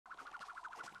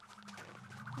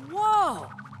Whoa!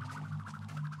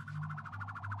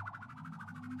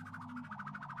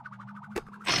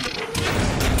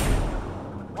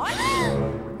 What?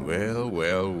 Well,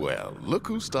 well, well. Look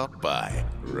who stopped by.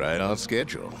 Right on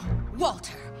schedule.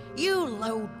 Walter, you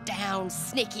low-down,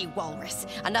 sneaky walrus.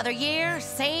 Another year,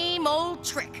 same old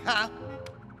trick, huh?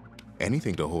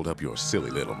 Anything to hold up your silly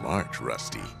little march,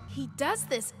 Rusty. He does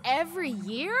this every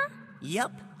year?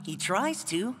 Yep, he tries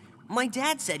to. My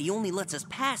dad said he only lets us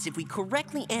pass if we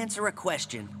correctly answer a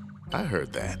question. I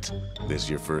heard that. This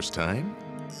your first time?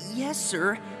 Yes,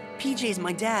 sir. PJ's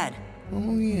my dad.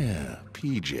 Oh, yeah,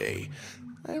 PJ.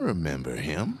 I remember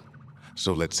him.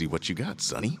 So let's see what you got,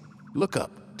 Sonny. Look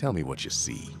up. Tell me what you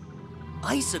see.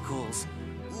 Icicles.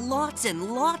 Lots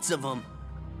and lots of them.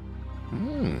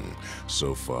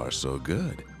 So far so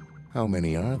good. How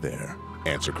many are there?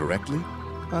 Answer correctly,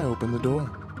 I open the door.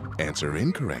 Answer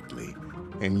incorrectly,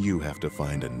 and you have to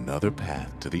find another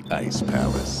path to the Ice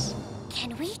Palace.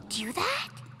 Can we do that?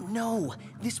 No,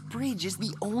 this bridge is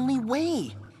the only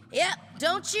way. Yep,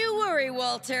 don't you worry,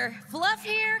 Walter. Fluff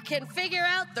here can figure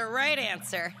out the right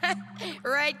answer.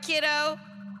 Right, kiddo?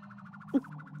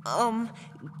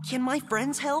 Can my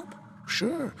friends help?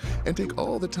 Sure, and take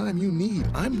all the time you need.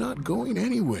 I'm not going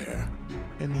anywhere.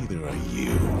 And neither are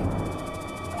you.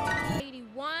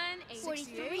 81,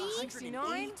 43,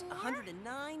 69,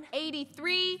 109,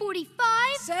 83,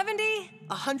 45? 70?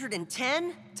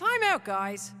 110? Time out,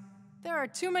 guys. There are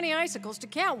too many icicles to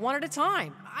count one at a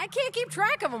time. I can't keep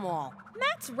track of them all.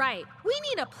 That's right. We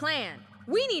need a plan.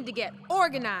 We need to get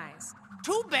organized.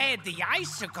 Too bad the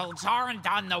icicles aren't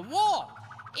on the wall.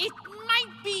 It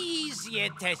might be easier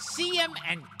to see them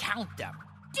and count them.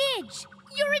 Didge,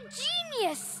 you're a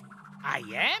genius! I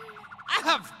am?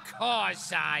 Of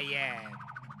course I am.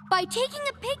 By taking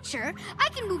a picture, I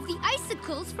can move the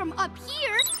icicles from up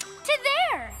here to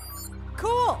there.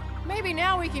 Cool. Maybe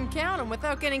now we can count them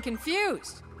without getting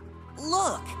confused.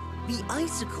 Look, the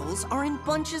icicles are in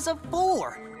bunches of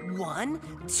 4. 1,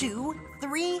 2,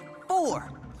 3,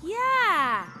 4.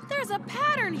 Yeah, there's a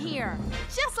pattern here,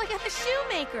 just like at the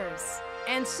shoemakers.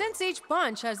 And since each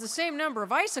bunch has the same number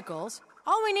of icicles,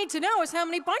 all we need to know is how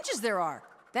many bunches there are.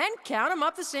 Then count them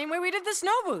up the same way we did the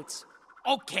snow boots.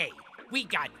 Okay, we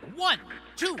got 1,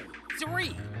 2,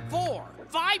 3, 4,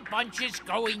 5 bunches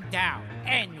going down.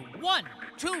 And 1,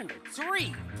 2,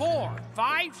 3, 4,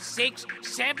 5, 6,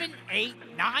 7, 8,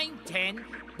 9, 10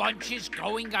 bunches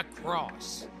going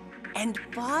across. And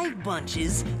 5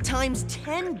 bunches times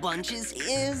 10 bunches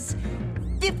is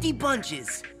 50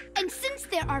 bunches. And since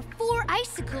there are 4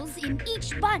 icicles in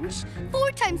each bunch,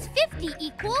 4 times 50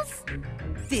 equals...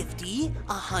 50,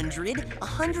 100,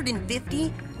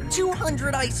 150,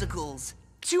 200 icicles.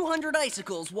 200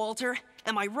 icicles, Walter.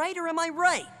 Am I right or am I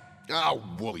right? Oh,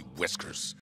 woolly whiskers.